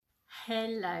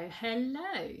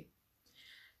Hello.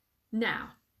 Now,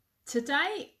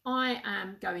 today I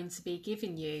am going to be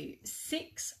giving you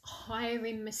 6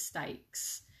 hiring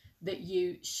mistakes that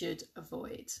you should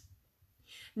avoid.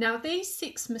 Now, these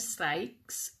 6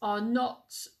 mistakes are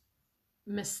not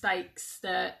mistakes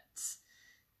that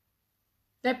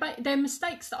they're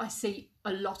mistakes that I see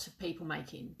a lot of people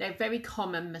making. They're very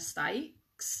common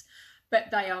mistakes,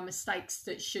 but they are mistakes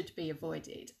that should be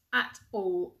avoided at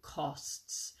all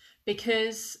costs,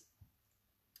 because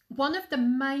one of the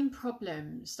main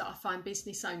problems that I find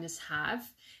business owners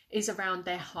have is around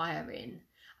their hiring.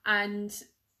 And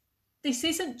this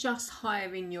isn't just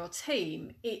hiring your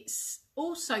team, it's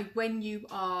also when you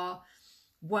are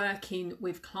working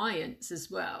with clients as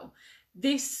well.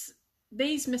 These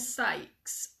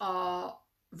mistakes are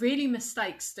really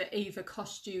mistakes that either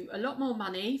cost you a lot more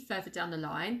money further down the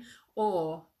line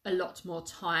or a lot more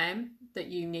time that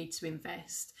you need to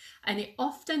invest. And it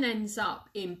often ends up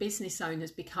in business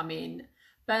owners becoming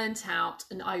burnt out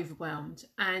and overwhelmed.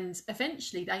 And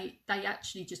eventually they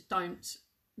actually just don't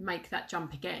make that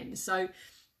jump again. So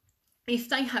if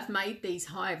they have made these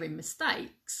hiring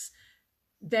mistakes,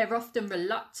 they're often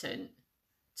reluctant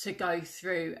to go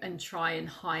through and try and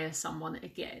hire someone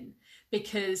again,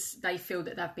 because they feel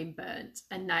that they've been burnt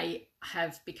and they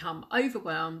have become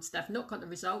overwhelmed. They've not got the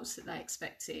results that they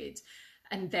expected,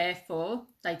 and therefore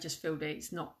they just feel that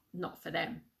it's not for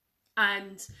them.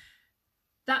 And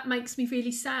that makes me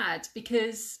really sad,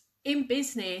 because in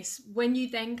business, when you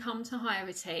then come to hire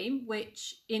a team,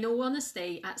 which in all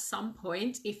honesty, at some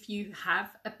point, if you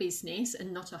have a business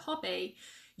and not a hobby,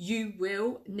 you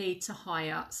will need to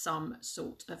hire some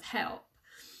sort of help,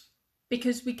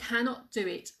 because we cannot do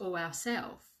it all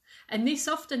ourselves. And this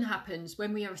often happens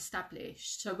when we are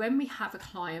established. So when we have a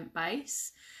client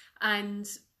base and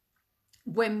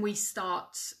when we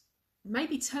start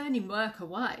maybe turning work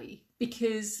away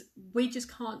because we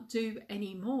just can't do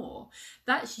any more,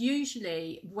 that's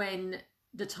usually when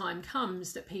the time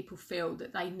comes that people feel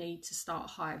that they need to start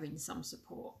hiring some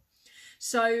support.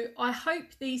 So I hope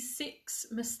these 6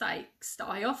 mistakes that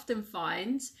I often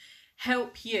find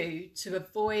help you to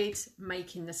avoid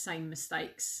making the same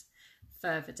mistakes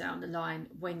further down the line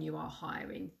when you are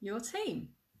hiring your team.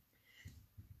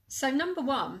 So number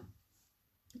 1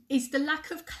 is the lack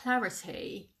of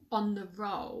clarity on the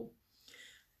role.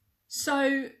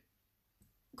 So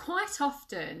quite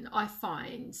often I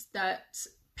find that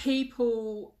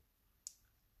people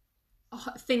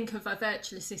think of a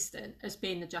virtual assistant as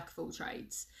being the jack of all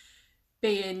trades,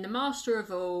 being the master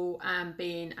of all and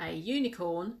being a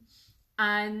unicorn.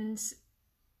 And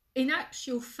in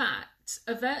actual fact,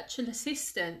 a virtual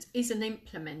assistant is an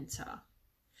implementer.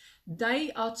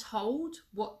 They are told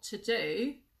what to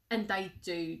do and they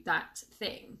do that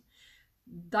thing.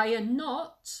 They are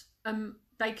not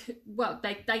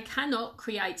they cannot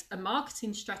create a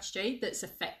marketing strategy that's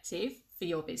effective for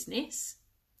your business.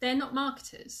 They're not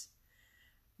marketers.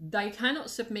 They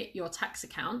cannot submit your tax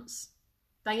accounts.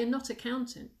 They are not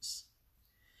accountants.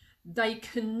 They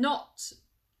cannot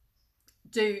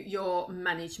do your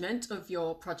management of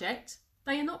your project.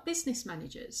 They are not business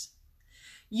managers.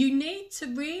 You need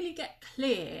to really get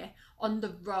clear on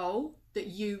the role that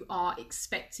you are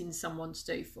expecting someone to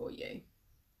do for you.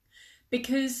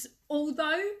 Because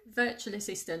although virtual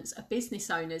assistants are business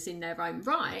owners in their own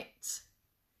right,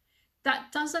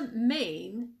 that doesn't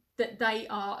mean that they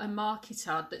are a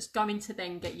marketer that's going to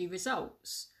then get you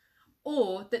results,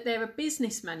 or that they're a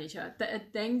business manager that are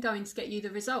then going to get you the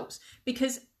results.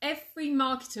 Because every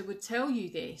marketer would tell you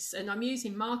this, and I'm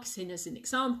using marketing as an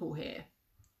example here,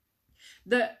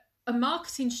 that a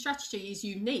marketing strategy is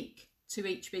unique to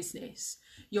each business.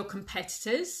 Your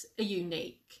competitors are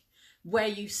unique. Where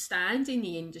you stand in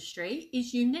the industry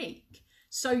is unique.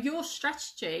 So your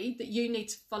strategy that you need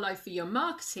to follow for your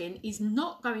marketing is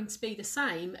not going to be the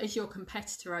same as your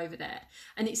competitor over there.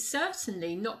 And it's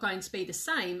certainly not going to be the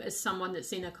same as someone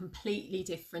that's in a completely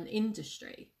different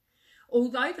industry.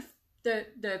 Although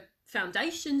the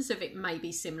foundations of it may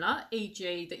be similar,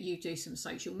 e.g. that you do some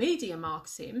social media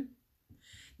marketing,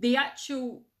 the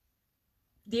actual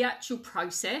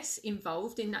process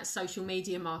involved in that social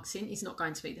media marketing is not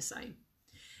going to be the same.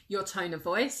 Your tone of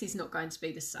voice is not going to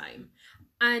be the same.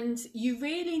 And you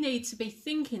really need to be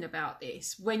thinking about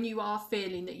this when you are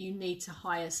feeling that you need to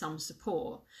hire some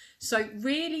support. So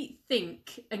really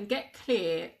think and get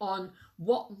clear on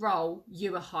what role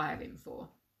you are hiring for.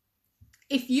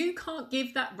 If you can't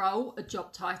give that role a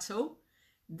job title,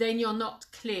 then you're not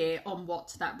clear on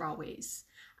what that role is.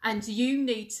 And you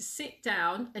need to sit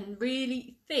down and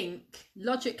really think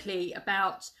logically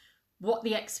about what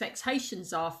the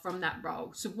expectations are from that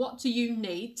role. So what do you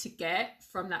need to get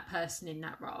from that person in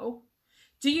that role?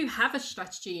 Do you have a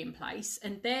strategy in place,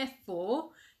 and therefore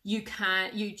you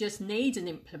just need an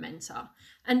implementer?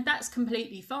 And that's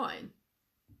completely fine.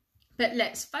 But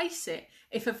let's face it,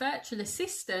 if a virtual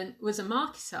assistant was a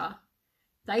marketer,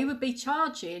 they would be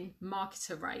charging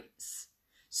marketer rates.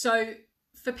 So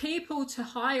for people to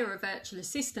hire a virtual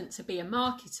assistant to be a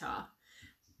marketer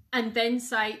and then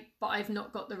say, but I've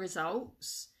not got the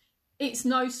results, it's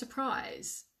no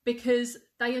surprise, because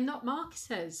they are not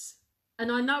marketers.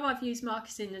 And I know I've used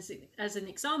marketing as an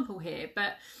example here,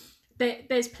 but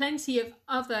there's plenty of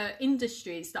other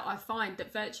industries that I find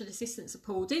that virtual assistants are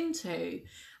pulled into.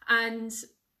 And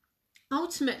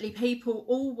ultimately, people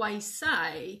always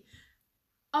say,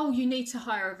 oh, you need to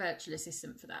hire a virtual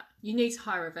assistant for that. You need to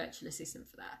hire a virtual assistant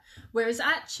for that. Whereas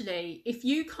actually, if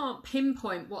you can't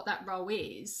pinpoint what that role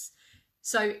is,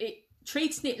 so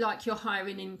treating it like you're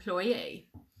hiring an employee,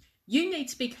 you need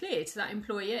to be clear to that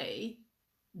employee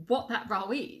what that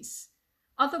role is.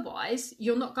 Otherwise,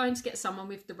 you're not going to get someone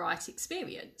with the right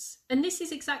experience. And this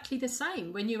is exactly the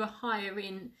same when you are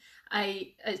hiring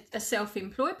a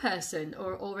self-employed person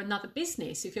or another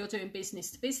business. If you're doing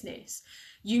business to business,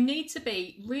 you need to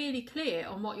be really clear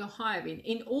on what you're hiring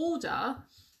in order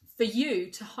for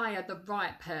you to hire the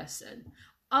right person.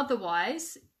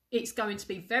 Otherwise, it's going to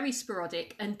be very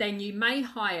sporadic, and then you may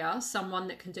hire someone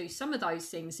that can do some of those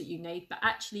things that you need, but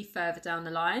actually further down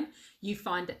the line, you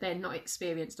find that they're not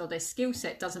experienced or their skill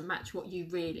set doesn't match what you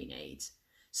really need.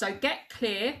 So get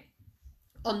clear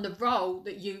on the role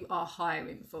that you are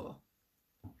hiring for.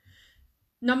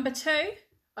 Number 2,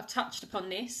 I've touched upon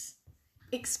this,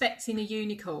 expecting a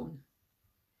unicorn.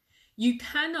 You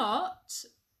cannot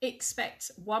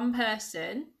expect one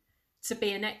person to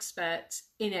be an expert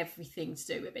in everything to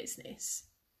do with business.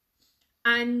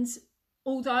 And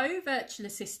although virtual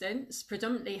assistants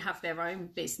predominantly have their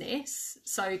own business,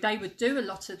 so they would do a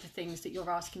lot of the things that you're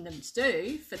asking them to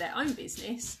do for their own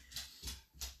business,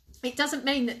 it doesn't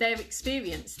mean that they're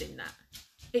experienced in that.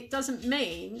 It doesn't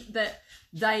mean that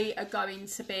they are going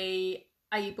to be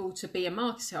able to be a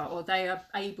marketer or they are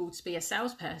able to be a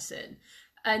salesperson.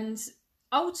 And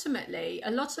ultimately, a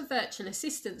lot of virtual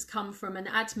assistants come from an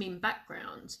admin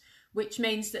background, which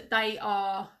means that they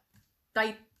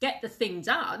get the thing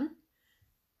done,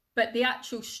 but the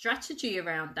actual strategy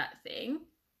around that thing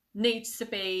needs to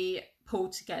be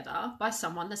pulled together by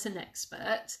someone that's an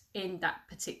expert in that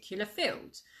particular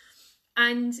field.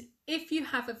 And if you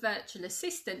have a virtual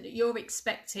assistant that you're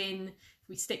expecting, if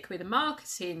we stick with a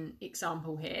marketing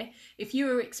example here, if you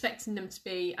were expecting them to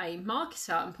be a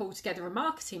marketer and pull together a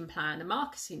marketing plan, a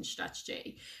marketing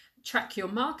strategy, track your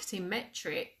marketing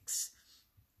metrics,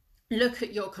 look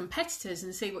at your competitors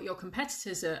and see what your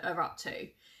competitors are up to,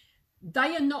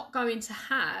 they are not going to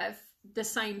have the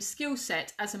same skill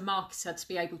set as a marketer to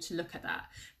be able to look at that,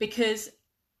 because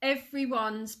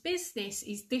everyone's business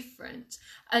is different.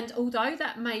 And although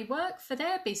that may work for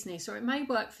their business or it may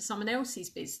work for someone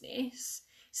else's business,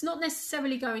 it's not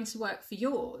necessarily going to work for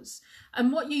yours.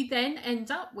 And what you then end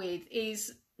up with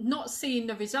is not seeing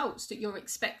the results that you're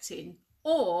expecting,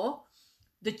 or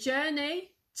the journey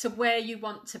to where you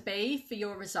want to be for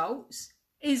your results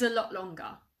is a lot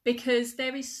longer, because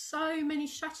there is so many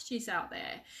strategies out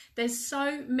there. There's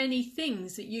so many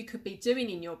things that you could be doing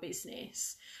in your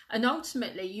business. And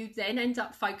ultimately, you then end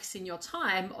up focusing your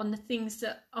time on the things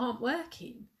that aren't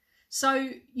working. So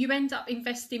you end up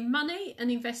investing money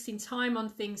and investing time on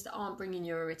things that aren't bringing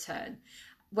you a return.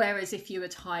 Whereas if you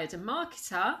had hired a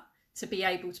marketer to be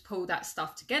able to pull that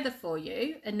stuff together for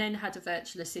you and then had a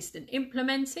virtual assistant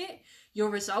implement it, your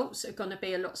results are going to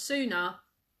be a lot sooner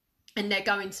and they're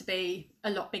going to be a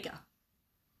lot bigger.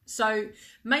 So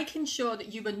making sure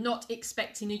that you are not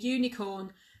expecting a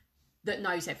unicorn that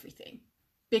knows everything,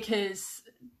 because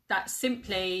that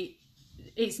simply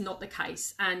is not the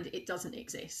case and it doesn't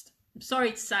exist. I'm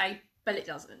sorry to say, but it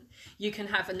doesn't. You can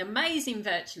have an amazing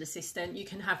virtual assistant, you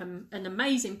can have an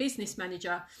amazing business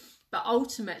manager, but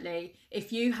ultimately,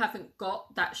 if you haven't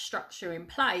got that structure in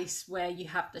place where you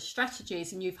have the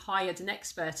strategies and you've hired an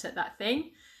expert at that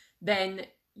thing, then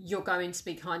you're going to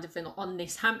be kind of on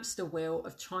this hamster wheel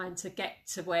of trying to get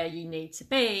to where you need to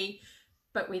be,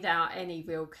 but without any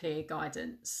real clear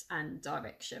guidance and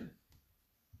direction.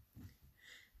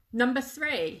 Number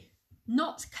 3,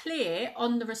 not clear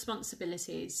on the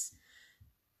responsibilities.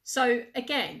 So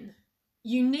again,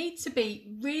 you need to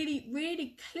be really,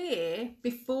 really clear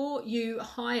before you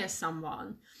hire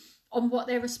someone on what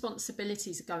their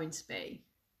responsibilities are going to be.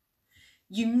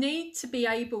 You need to be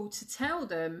able to tell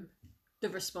them the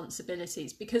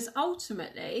responsibilities, because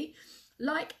ultimately,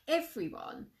 like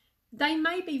everyone, they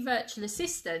may be virtual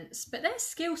assistants, but their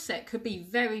skill set could be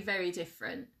very, very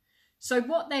different. So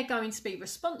what they're going to be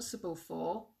responsible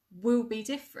for will be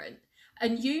different.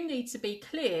 And you need to be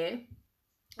clear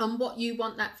on what you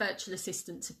want that virtual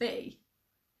assistant to be.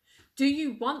 Do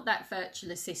you want that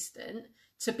virtual assistant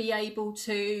to be able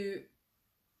to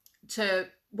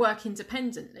work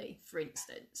independently, for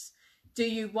instance? Do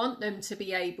you want them to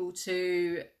be able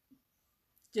to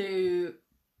do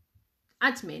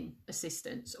admin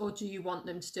assistance, or do you want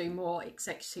them to do more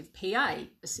executive PA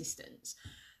assistance?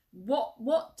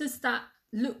 What does that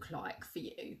look like for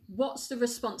you? What's the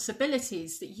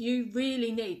responsibilities that you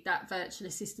really need that virtual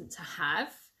assistant to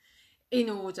have in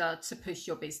order to push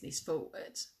your business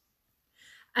forward?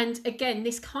 And again,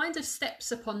 this kind of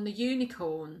steps upon the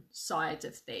unicorn side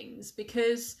of things,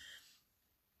 because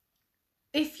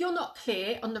if you're not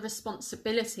clear on the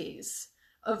responsibilities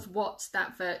of what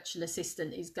that virtual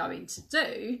assistant is going to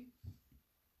do,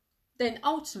 then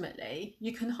ultimately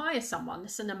you can hire someone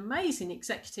that's an amazing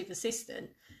executive assistant,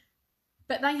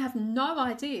 but they have no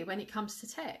idea when it comes to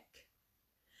tech.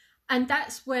 And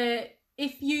that's where,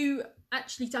 if you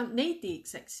actually don't need the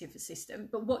executive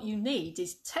assistant, but what you need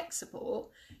is tech support,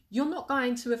 you're not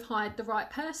going to have hired the right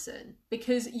person,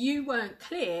 because you weren't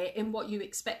clear in what you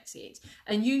expected.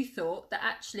 And you thought that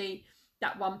actually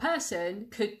that one person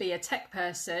could be a tech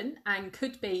person and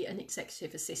could be an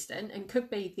executive assistant and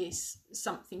could be this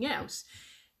something else.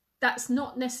 That's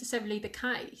not necessarily the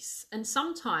case. And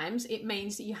sometimes it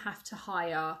means that you have to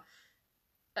hire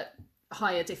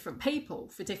different people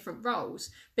for different roles,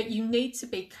 but you need to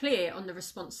be clear on the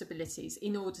responsibilities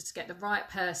in order to get the right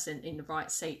person in the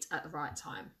right seat at the right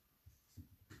time.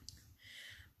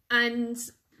 And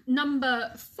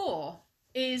number 4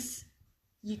 is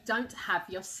you don't have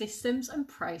your systems and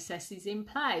processes in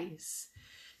place.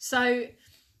 So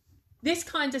this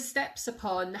kind of steps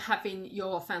upon having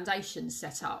your foundations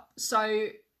set up. So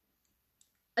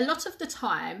a lot of the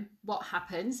time, what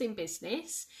happens in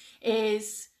business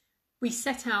is we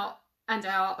set out and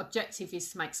our objective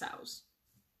is to make sales.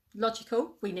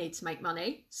 Logical, we need to make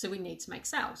money, so we need to make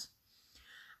sales.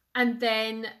 And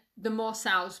then the more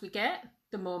sales we get,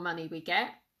 the more money we get,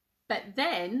 but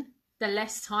then the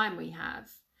less time we have.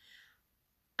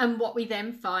 And what we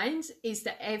then find is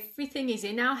that everything is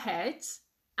in our heads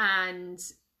and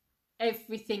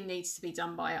everything needs to be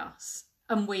done by us,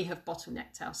 and we have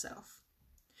bottlenecked ourselves.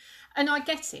 And I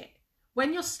get it.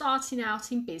 When you're starting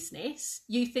out in business,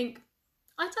 you think,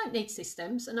 I don't need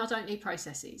systems and I don't need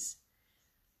processes.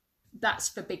 That's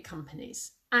for big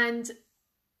companies. And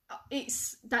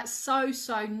that's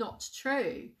so not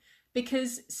true,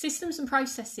 because systems and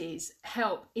processes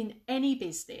help in any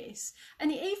business,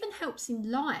 and it even helps in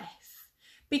life,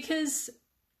 because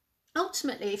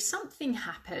ultimately if something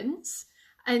happens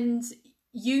and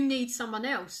you need someone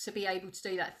else to be able to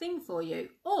do that thing for you,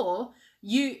 or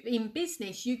you in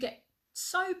business you get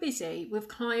so busy with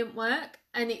client work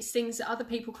and it's things that other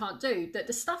people can't do, that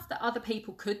the stuff that other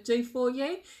people could do for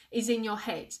you is in your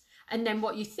head. And then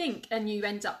what you think, and you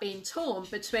end up being torn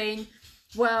between,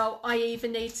 well, I either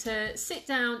need to sit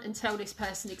down and tell this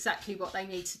person exactly what they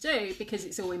need to do because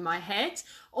it's all in my head,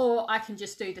 or I can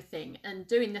just do the thing. And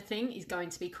doing the thing is going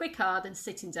to be quicker than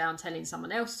sitting down telling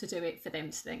someone else to do it for them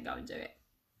to then go and do it.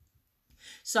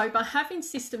 So by having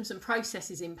systems and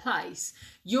processes in place,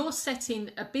 you're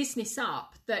setting a business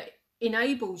up that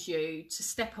enables you to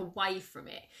step away from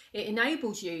it. It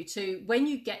enables you to, when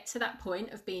you get to that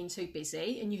point of being too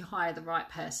busy and you hire the right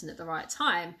person at the right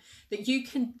time, that you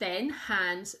can then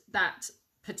hand that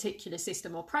particular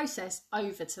system or process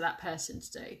over to that person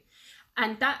to do.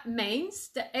 And that means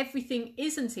that everything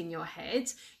isn't in your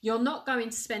head. You're not going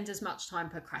to spend as much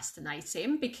time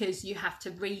procrastinating because you have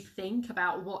to rethink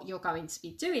about what you're going to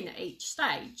be doing at each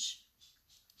stage.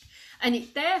 And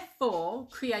it therefore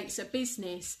creates a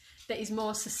business that is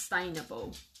more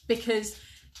sustainable, because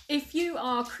if you're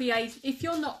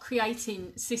not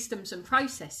creating systems and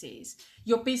processes,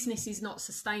 your business is not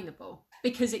sustainable,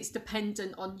 because it's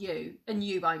dependent on you and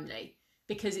you only,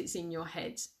 because it's in your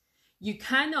head. You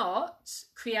cannot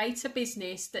create a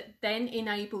business that then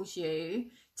enables you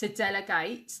to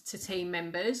delegate to team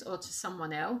members or to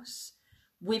someone else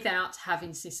without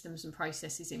having systems and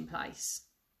processes in place.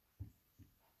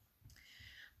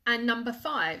 And number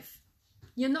 5,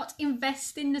 you're not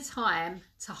investing the time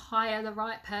to hire the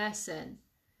right person.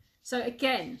 So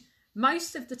again,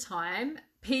 most of the time,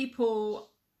 people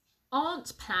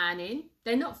aren't planning,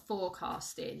 they're not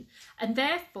forecasting, and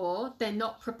therefore they're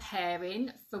not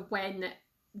preparing for when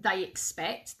they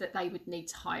expect that they would need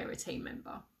to hire a team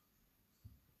member.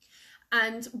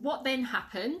 And what then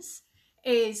happens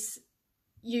is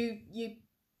you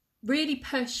really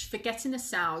push for getting the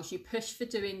sales, you push for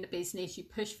doing the business, you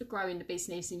push for growing the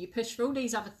business, and you push for all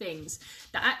these other things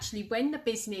that actually when the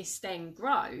business then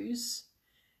grows,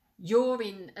 you're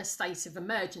in a state of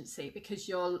emergency because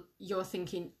you're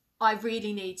thinking, I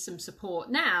really need some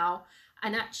support now,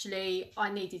 and actually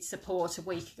I needed support a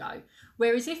week ago.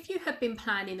 Whereas if you had been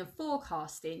planning and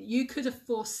forecasting, you could have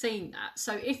foreseen that.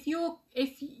 So if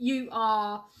you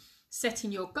are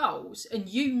setting your goals and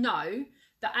you know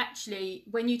that actually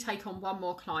when you take on one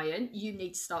more client, you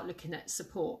need to start looking at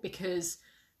support, because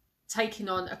taking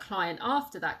on a client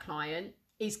after that client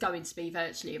is going to be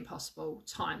virtually impossible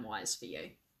time-wise for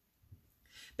you.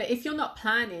 But if you're not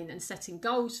planning and setting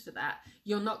goals for that,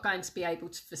 you're not going to be able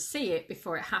to foresee it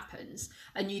before it happens.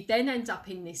 And you then end up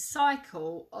in this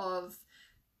cycle of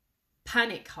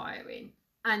panic hiring.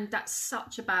 And that's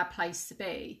such a bad place to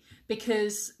be,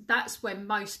 because that's when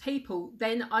most people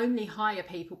then only hire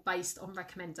people based on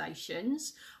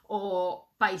recommendations or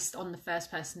based on the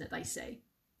first person that they see.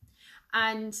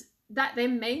 And that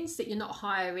then means that you're not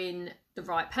hiring the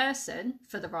right person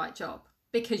for the right job,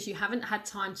 because you haven't had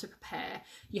time to prepare,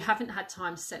 you haven't had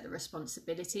time to set the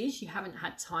responsibilities, you haven't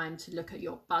had time to look at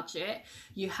your budget,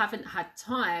 you haven't had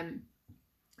time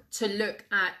to look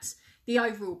at the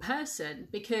overall person.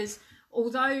 Because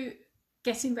although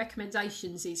getting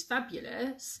recommendations is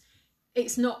fabulous,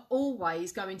 it's not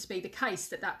always going to be the case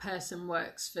that that person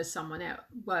works for someone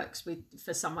else,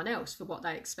 for someone else for what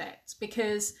they expect,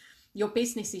 because your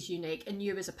business is unique and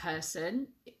you as a person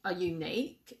are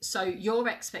unique. So your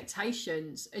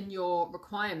expectations and your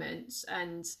requirements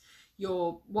and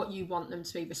what you want them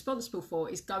to be responsible for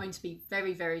is going to be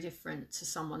very, very different to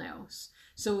someone else.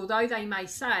 So although they may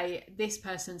say, this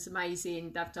person's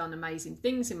amazing, they've done amazing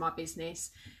things in my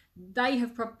business, they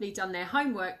have probably done their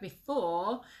homework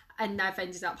before and they've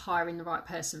ended up hiring the right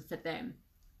person for them.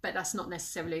 But that's not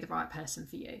necessarily the right person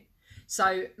for you.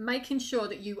 So making sure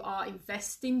that you are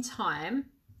investing time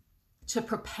to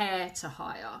prepare to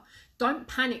hire. Don't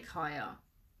panic hire.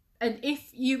 And if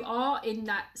you are in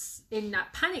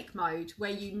that panic mode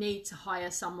where you need to hire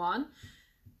someone,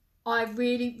 I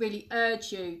really, really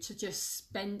urge you to just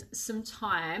spend some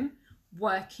time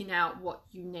working out what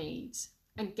you need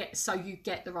and you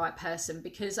get the right person.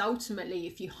 Because ultimately,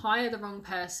 if you hire the wrong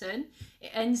person,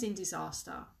 it ends in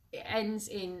disaster. It ends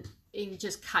in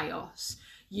just chaos.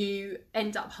 You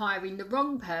end up hiring the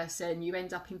wrong person. You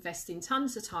end up investing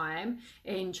tons of time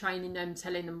in training them,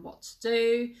 telling them what to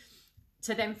do,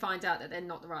 to then find out that they're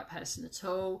not the right person at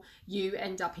all. You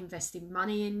end up investing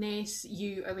money in this.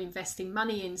 You are investing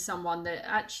money in someone that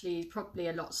actually is probably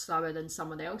a lot slower than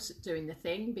someone else at doing the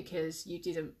thing, because you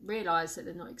didn't realise that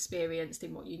they're not experienced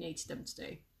in what you needed them to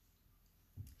do.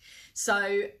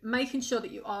 So making sure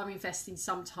that you are investing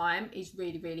some time is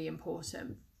really, really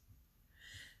important.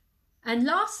 And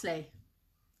lastly,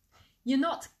 you're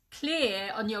not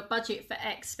clear on your budget for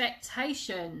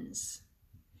expectations.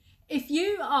 If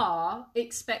you are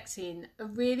expecting a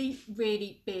really,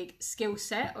 really big skill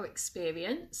set or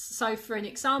experience, so for an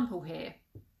example here,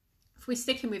 if we're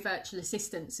sticking with virtual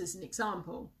assistants as an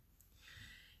example,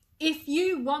 if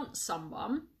you want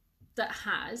someone that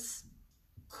has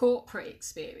corporate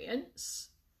experience,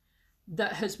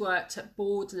 that has worked at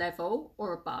board level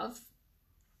or above,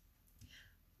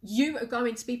 you are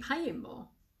going to be paying more.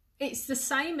 It's the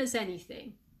same as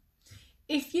anything.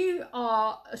 If you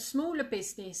are a smaller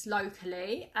business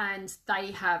locally and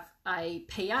they have a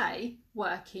PA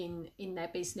working in their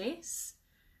business,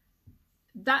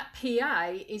 that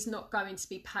PA is not going to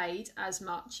be paid as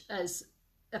much as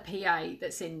a PA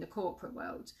that's in the corporate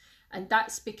world. And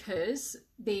that's because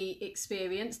the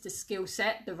experience, the skill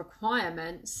set, the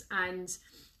requirements, and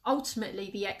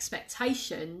ultimately the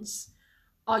expectations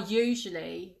are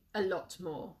usually a lot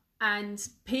more. And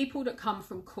people that come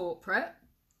from corporate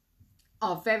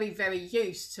are very, very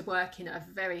used to working at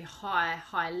a very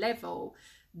high level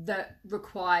that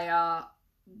require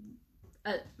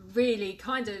really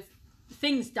kind of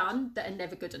things done that are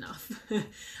never good enough,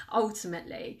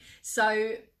 ultimately.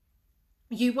 So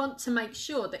you want to make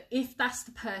sure that if that's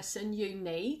the person you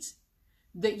need,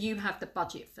 that you have the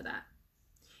budget for that.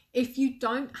 If you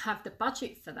don't have the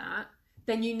budget for that,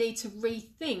 then you need to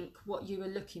rethink what you are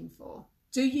looking for.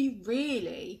 Do you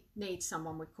really need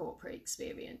someone with corporate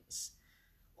experience?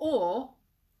 Or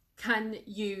can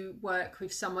you work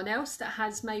with someone else that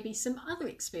has maybe some other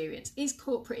experience? Is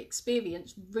corporate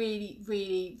experience really,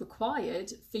 really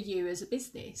required for you as a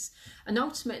business? And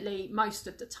ultimately, most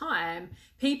of the time,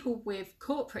 people with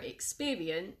corporate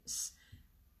experience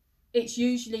it's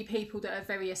usually people that are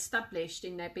very established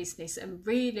in their business and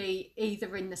really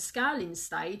either in the scaling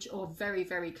stage or very,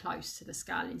 very close to the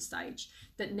scaling stage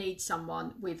that need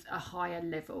someone with a higher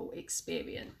level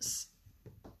experience.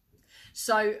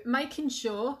 So making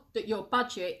sure that your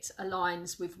budget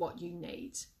aligns with what you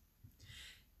need.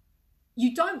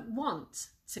 You don't want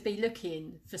to be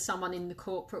looking for someone in the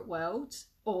corporate world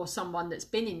or someone that's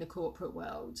been in the corporate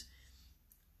world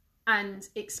and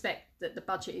expect that the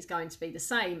budget is going to be the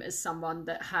same as someone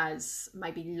that has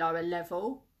maybe lower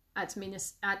level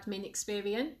admin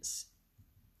experience,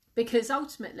 because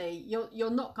ultimately you're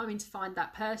not going to find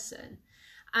that person,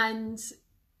 and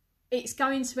it's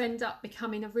going to end up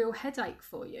becoming a real headache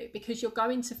for you because you're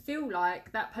going to feel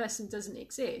like that person doesn't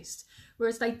exist,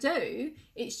 whereas they do.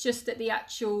 It's just that the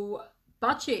actual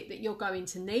budget that you're going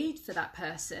to need for that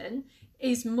person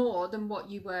is more than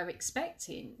what you were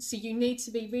expecting. So you need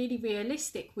to be really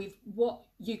realistic with what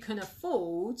you can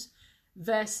afford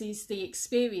versus the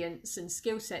experience and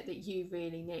skill set that you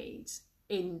really need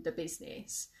in the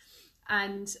business,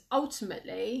 and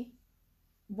ultimately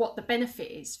what the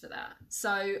benefit is for that.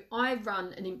 So I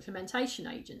run an implementation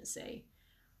agency.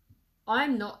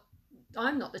 I'm not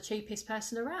the cheapest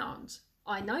person around.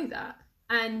 I know that,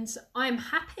 and I'm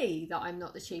happy that I'm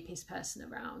not the cheapest person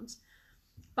around.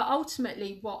 But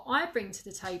ultimately what I bring to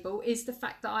the table is the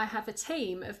fact that I have a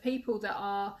team of people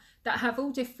that have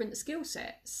all different skill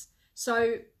sets.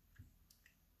 So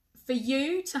for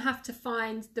you to have to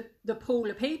find the pool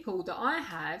of people that I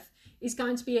have is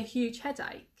going to be a huge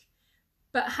headache.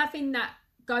 But having that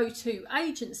go-to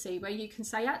agency where you can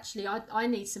say, actually, I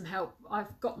need some help.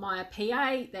 I've got my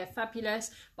PA, they're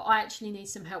fabulous, but I actually need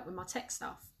some help with my tech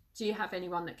stuff. Do you have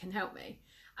anyone that can help me?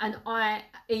 And I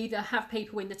either have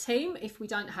people in the team, if we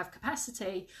don't have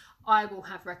capacity, I will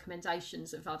have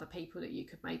recommendations of other people that you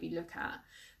could maybe look at.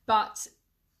 But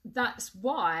that's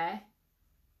why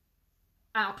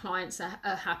our clients are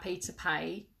happy to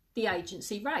pay the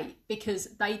agency rate,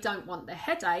 because they don't want the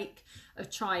headache of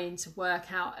trying to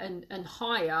work out and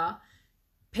hire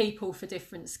people for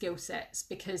different skill sets,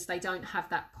 because they don't have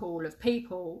that pool of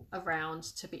people around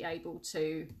to be able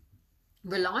to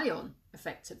rely on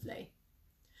effectively.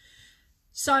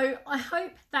 So I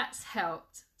hope that's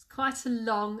helped. It's quite a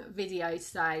long video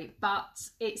today, but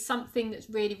it's something that's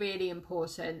really, really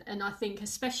important. And I think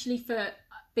especially for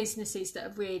businesses that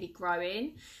are really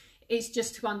growing, it's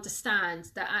just to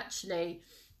understand that actually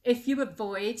if you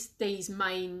avoid these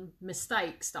main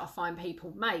mistakes that I find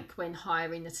people make when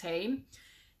hiring a team,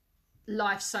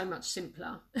 life's so much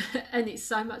simpler and it's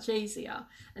so much easier.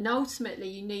 And ultimately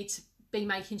you need to be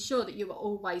making sure that you are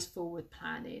always forward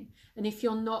planning. And if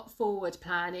you're not forward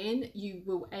planning, you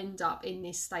will end up in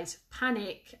this state of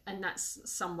panic, and that's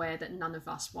somewhere that none of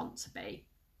us want to be.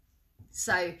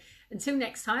 So until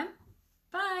next time,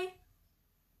 bye.